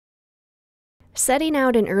Setting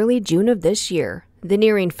out in early June of this year, the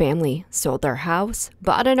Nearing family sold their house,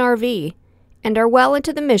 bought an RV, and are well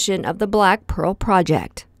into the mission of the Black Pearl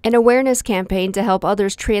Project, an awareness campaign to help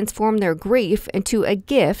others transform their grief into a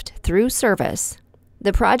gift through service.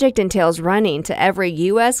 The project entails running to every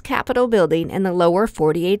U.S. Capitol building in the lower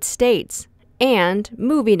 48 states and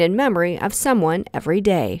moving in memory of someone every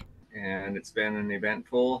day. And it's been an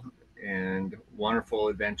eventful and wonderful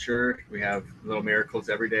adventure. We have little miracles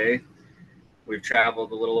every day. We've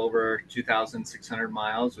traveled a little over 2,600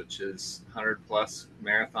 miles, which is 100 plus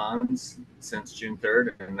marathons since June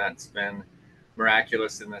 3rd. And that's been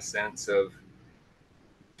miraculous in the sense of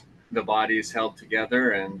the body's held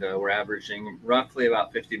together, and we're averaging roughly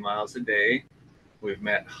about 50 miles a day. We've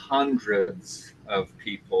met hundreds of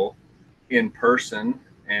people in person,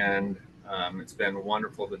 and it's been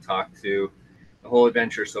wonderful to talk to. The whole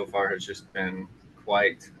adventure so far has just been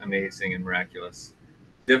quite amazing and miraculous.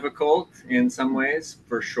 Difficult in some ways,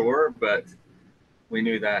 for sure, but we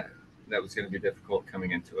knew that was going to be difficult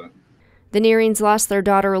coming into it. The Nearings lost their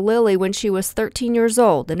daughter Lily when she was 13 years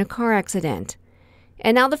old in a car accident.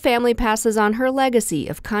 And now the family passes on her legacy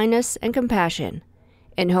of kindness and compassion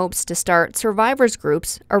in hopes to start survivors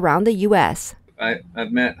groups around the U.S.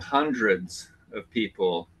 I've met hundreds of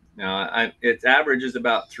people. Now, it averages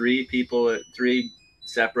about 3 people at 3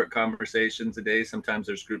 separate conversations a day. Sometimes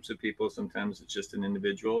there's groups of people, sometimes it's just an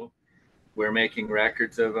individual. We're making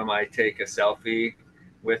records of them. I take a selfie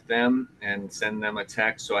with them and send them a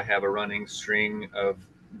text, so I have a running string of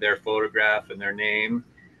their photograph and their name.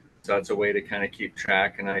 So it's a way to kind of keep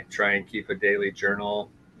track, and I try and keep a daily journal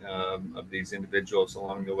of these individuals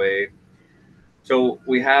along the way. So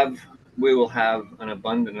we will have an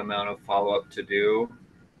abundant amount of follow-up to do.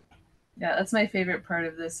 Yeah, that's my favorite part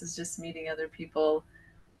of this, is just meeting other people.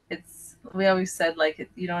 We always said, like,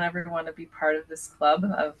 you don't ever want to be part of this club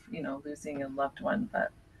of, losing a loved one,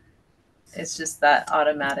 but it's just that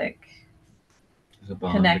automatic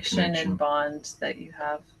connection and bond that you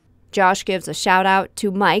have. Josh gives a shout out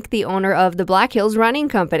to Mike, the owner of the Black Hills Running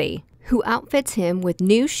Company, who outfits him with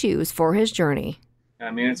new shoes for his journey.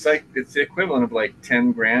 I mean, it's the equivalent of like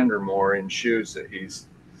 10 grand or more in shoes that he's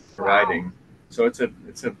providing. So it's a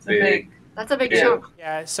big. That's a big chunk.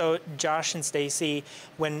 Yeah, so Josh and Stacy,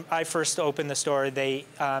 when I first opened the store, they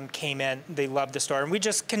came in, they loved the store, and we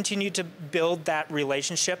just continued to build that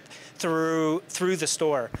relationship through the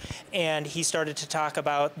store. And he started to talk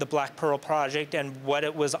about the Black Pearl Project and what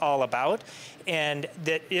it was all about, and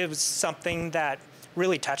that it was something that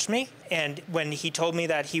really touched me. And when he told me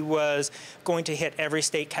that he was going to hit every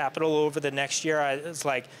state capital over the next year, I was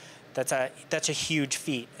like, that's a huge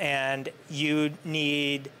feat, and you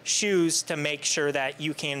need shoes to make sure that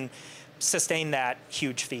you can sustain that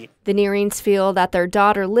huge feat. The Nearings feel that their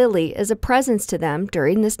daughter Lily is a presence to them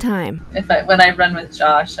during this time. When I run with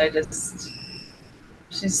Josh,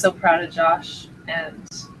 she's so proud of Josh, and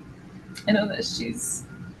I know that she's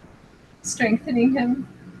strengthening him,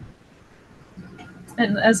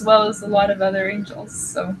 and as well as a lot of other angels.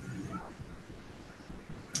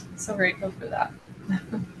 So grateful for that.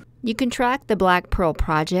 You can track the Black Pearl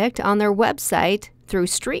Project on their website through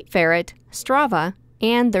Street Ferret, Strava,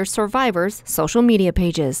 and their survivors' social media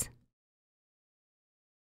pages.